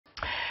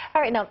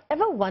All right, now,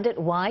 ever wondered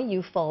why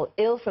you fall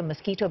ill from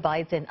mosquito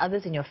bites and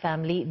others in your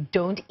family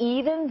don't,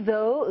 even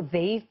though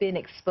they've been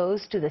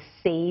exposed to the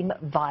same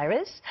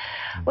virus?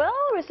 Well,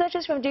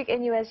 researchers from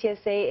Duke-NUS here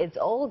say it's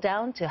all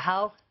down to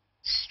how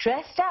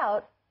stressed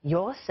out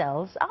your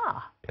cells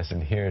are. Yes,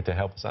 and here to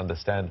help us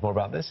understand more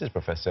about this is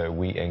Professor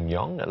Ooi Eng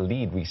Eong, a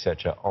lead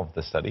researcher of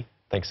the study.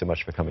 Thanks so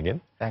much for coming in.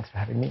 Thanks for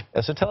having me.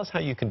 So tell us how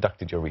you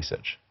conducted your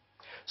research.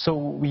 So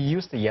we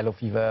used the yellow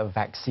fever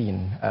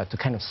vaccine to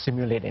kind of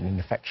simulate an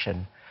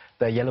infection.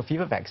 The yellow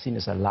fever vaccine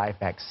is a live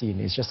vaccine.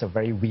 It's just a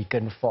very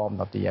weakened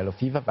form of the yellow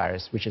fever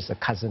virus, which is a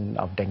cousin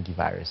of dengue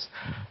virus.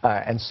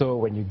 And so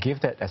when you give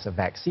that as a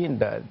vaccine,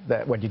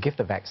 when you give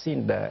the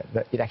vaccine,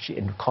 it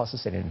actually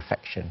causes an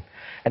infection.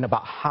 And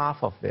about half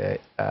of the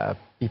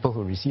people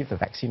who receive the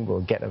vaccine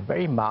will get a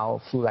very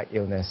mild flu-like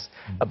illness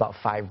about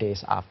 5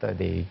 days after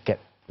they get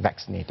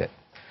vaccinated.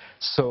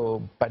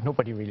 So, but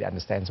nobody really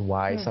understands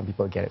why some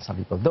people get it, some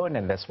people don't,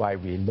 and that's why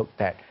we looked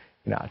at,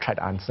 tried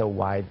to answer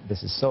why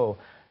this is so.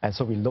 And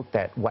so we looked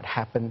at what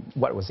happened,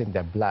 what was in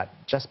their blood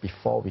just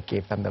before we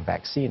gave them the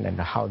vaccine and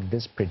how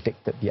this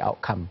predicted the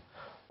outcome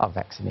of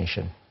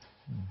vaccination.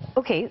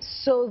 Okay,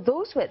 so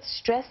those who had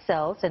stress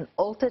cells and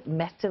altered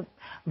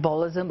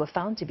metabolism were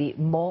found to be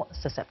more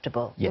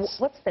susceptible. Yes.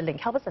 What's the link?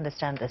 Help us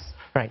understand this.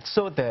 Right,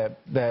 so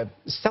the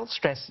cell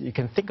stress, you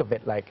can think of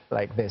it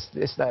like this.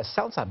 The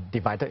cells are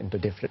divided into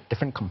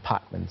different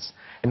compartments.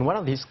 And one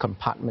of these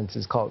compartments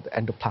is called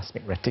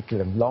endoplasmic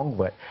reticulum, long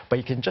word, but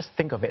you can just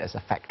think of it as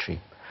a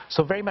factory.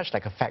 So very much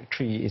like a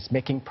factory is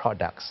making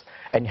products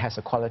and it has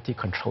a quality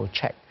control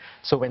check.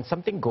 So when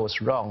something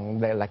goes wrong,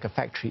 they're like a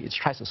factory, it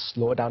tries to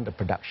slow down the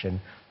production,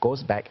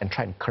 goes back and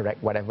try and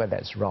correct whatever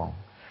that's wrong.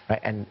 Right?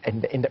 And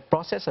in the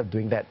process of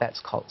doing that, that's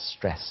called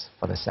stress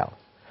for the cell.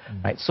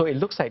 Right? So it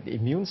looks like the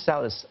immune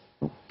cell is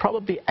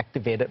probably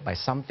activated by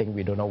something,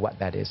 we don't know what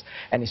that is,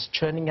 and it's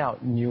churning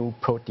out new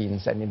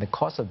proteins, and in the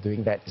course of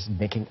doing that, it's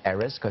making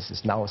errors because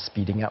it's now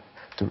speeding up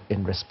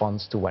in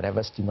response to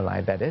whatever stimuli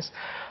that is.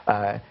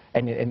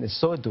 And in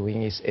so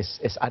doing,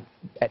 is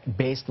at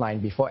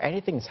baseline, before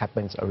anything has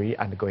happened, it's already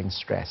undergoing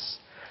stress.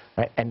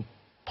 Right? And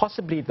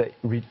possibly the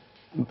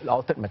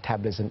altered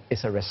metabolism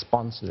is a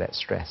response to that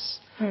stress.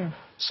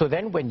 So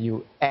then when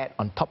you add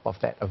on top of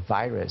that a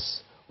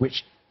virus,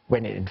 which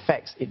when it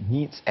infects, it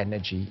needs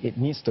energy, it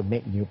needs to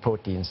make new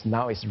proteins.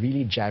 Now it's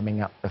really jamming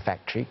up the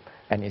factory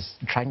and it's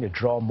trying to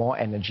draw more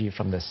energy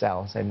from the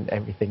cells, and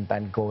everything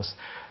then goes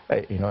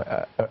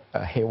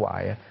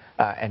haywire.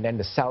 And then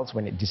the cells,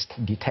 when it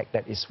detect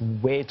that it's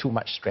way too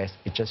much stress,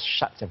 it just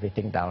shuts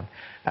everything down.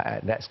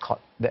 That's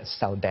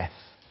cell death.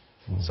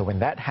 So when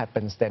that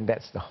happens, then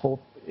that's the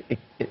whole, it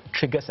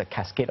triggers a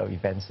cascade of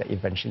events that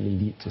eventually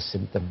lead to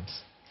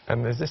symptoms.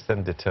 And is this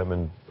then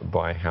determined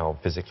by how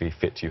physically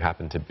fit you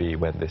happen to be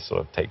when this sort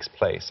of takes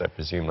place? I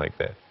presume like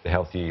the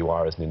healthier you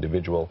are as an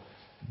individual,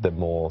 the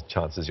more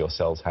chances your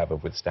cells have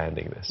of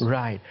withstanding this.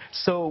 Right.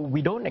 So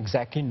we don't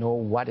exactly know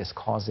what is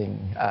causing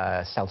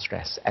cell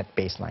stress at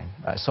baseline.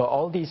 So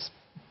all these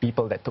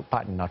people that took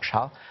part in our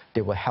trial,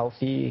 they were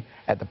healthy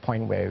at the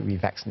point where we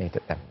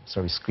vaccinated them.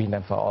 So we screened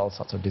them for all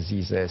sorts of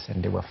diseases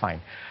and they were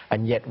fine.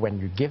 And yet when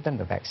you give them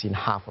the vaccine,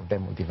 half of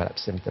them will develop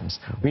symptoms.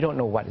 We don't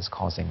know what is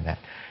causing that.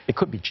 It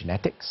could be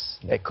genetics.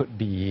 It could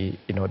be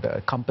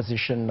the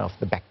composition of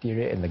the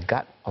bacteria in the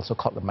gut, also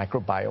called the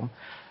microbiome.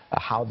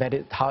 How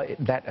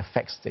that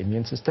affects the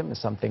immune system is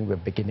something we're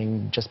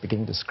just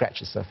beginning to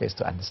scratch the surface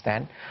to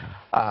understand.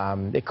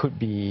 It could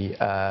be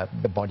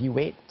the body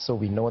weight. So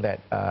we know that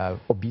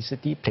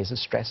obesity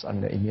places stress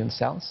on the immune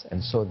cells,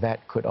 and so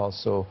that could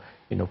also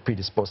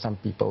predispose some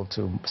people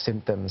to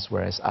symptoms,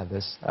 whereas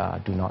others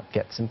do not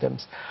get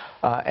symptoms.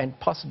 And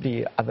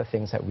possibly other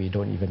things that we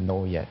don't even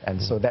know yet.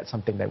 And so that's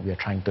something that we are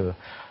trying to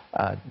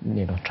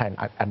try and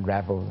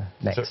unravel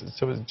next.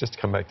 So just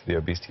to come back to the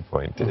obesity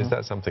point, is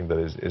that something that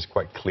is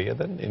quite clear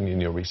then in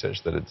your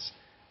research, that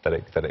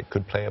it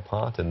could play a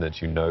part, and that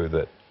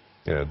that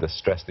the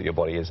stress that your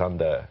body is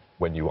under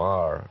when you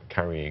are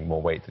carrying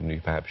more weight than you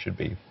perhaps should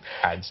be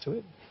adds to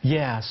it?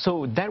 Yeah,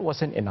 so that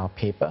wasn't in our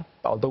paper,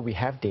 although we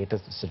have data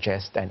to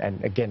suggest,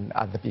 and again,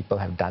 other people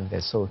have done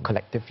this. So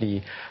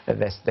collectively,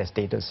 there's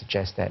data to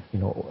suggest that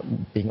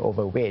being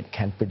overweight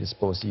can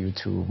predispose you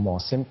to more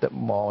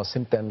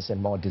symptoms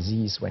and more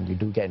disease when you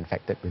do get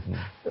infected with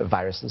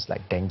viruses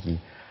like dengue.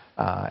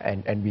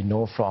 And we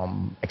know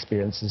from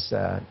experiences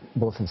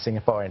both in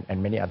Singapore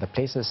and many other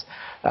places,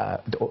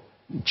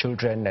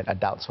 children and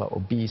adults who are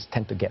obese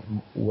tend to get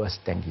worse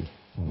dengue.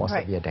 More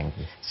severe dengue.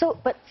 So,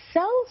 but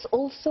cells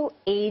also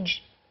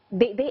age,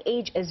 they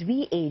age as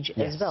we age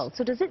as well.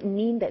 So does it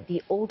mean that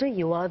the older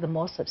you are, the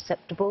more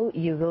susceptible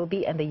you will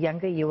be, and the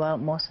younger you are,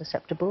 more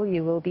susceptible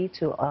you will be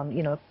to,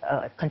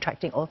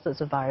 contracting all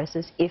sorts of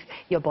viruses if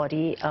your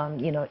body,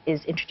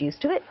 is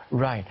introduced to it?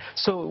 Right.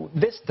 So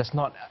this does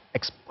not,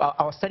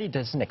 our study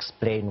doesn't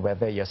explain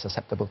whether you're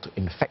susceptible to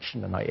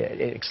infection or not.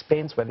 It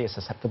explains whether you're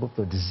susceptible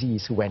to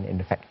disease when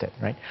infected,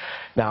 right?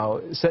 Now,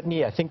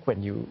 certainly I think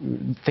when you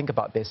think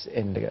about this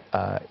in the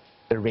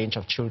the range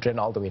of children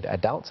all the way to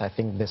adults. I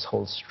think this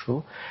holds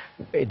true.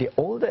 At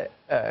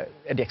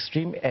the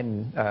extreme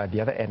end, the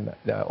other end,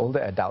 the older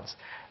adults,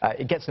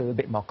 it gets a little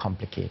bit more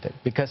complicated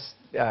because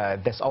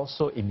there's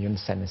also immune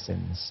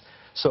senescence.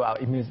 So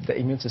the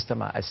immune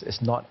system is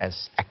not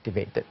as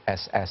activated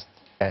as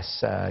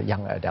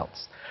younger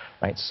adults,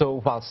 right?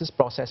 So whilst this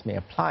process may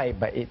apply,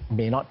 but it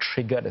may not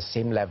trigger the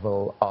same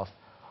level of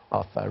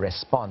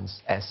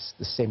response as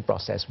the same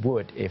process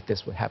would if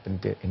this would happen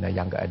in a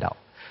younger adult.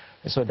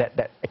 So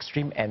that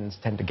extreme ends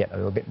tend to get a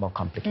little bit more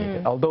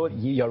complicated. Although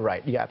you're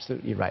right, you're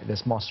absolutely right.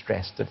 There's more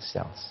stress to the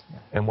cells. Yeah.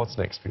 And what's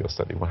next for your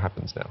study? What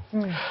happens now?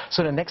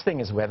 So the next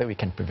thing is whether we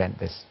can prevent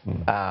this.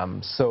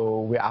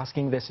 So we're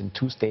asking this in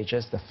 2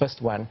 stages. The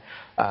first one,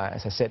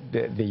 as I said,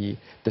 the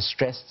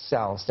stressed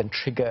cells then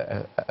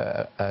trigger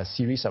a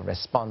series of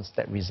response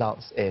that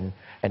results in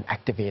an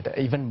activated,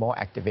 even more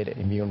activated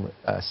immune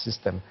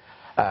system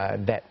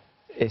that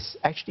is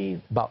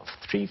actually about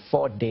 3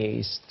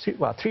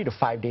 to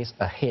 5 days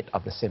ahead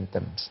of the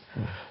symptoms.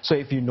 So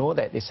if you know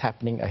that it's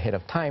happening ahead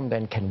of time,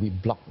 then can we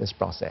block this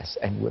process,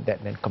 and would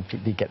that then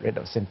completely get rid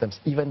of symptoms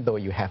even though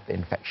you have the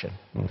infection?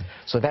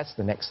 So that's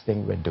the next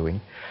thing we're doing.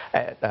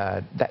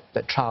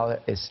 The trial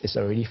is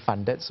already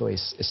funded, so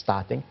it's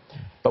starting.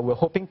 But we're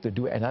hoping to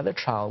do another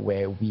trial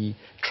where we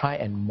try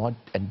and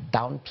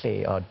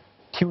downplay or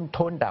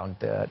tone down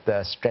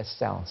the stress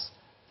cells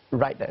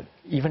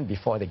even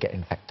before they get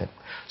infected.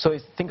 So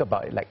think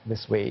about it like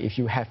this way. If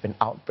you have an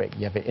outbreak,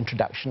 you have an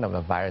introduction of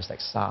a virus like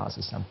SARS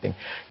or something,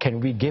 can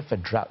we give a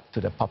drug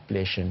to the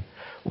population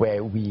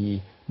where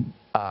we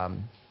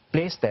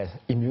place their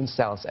immune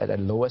cells at a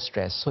lower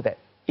stress so that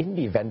in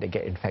the event they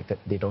get infected,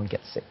 they don't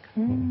get sick?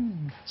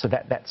 So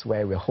that's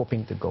where we're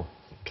hoping to go.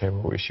 Okay,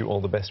 well, we wish you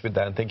all the best with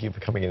that, and thank you for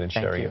coming in and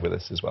sharing it with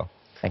us as well.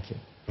 Thank you.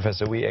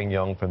 Professor Ooi Eng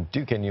Eong from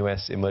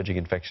Duke-NUS Emerging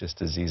Infectious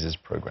Diseases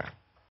Program.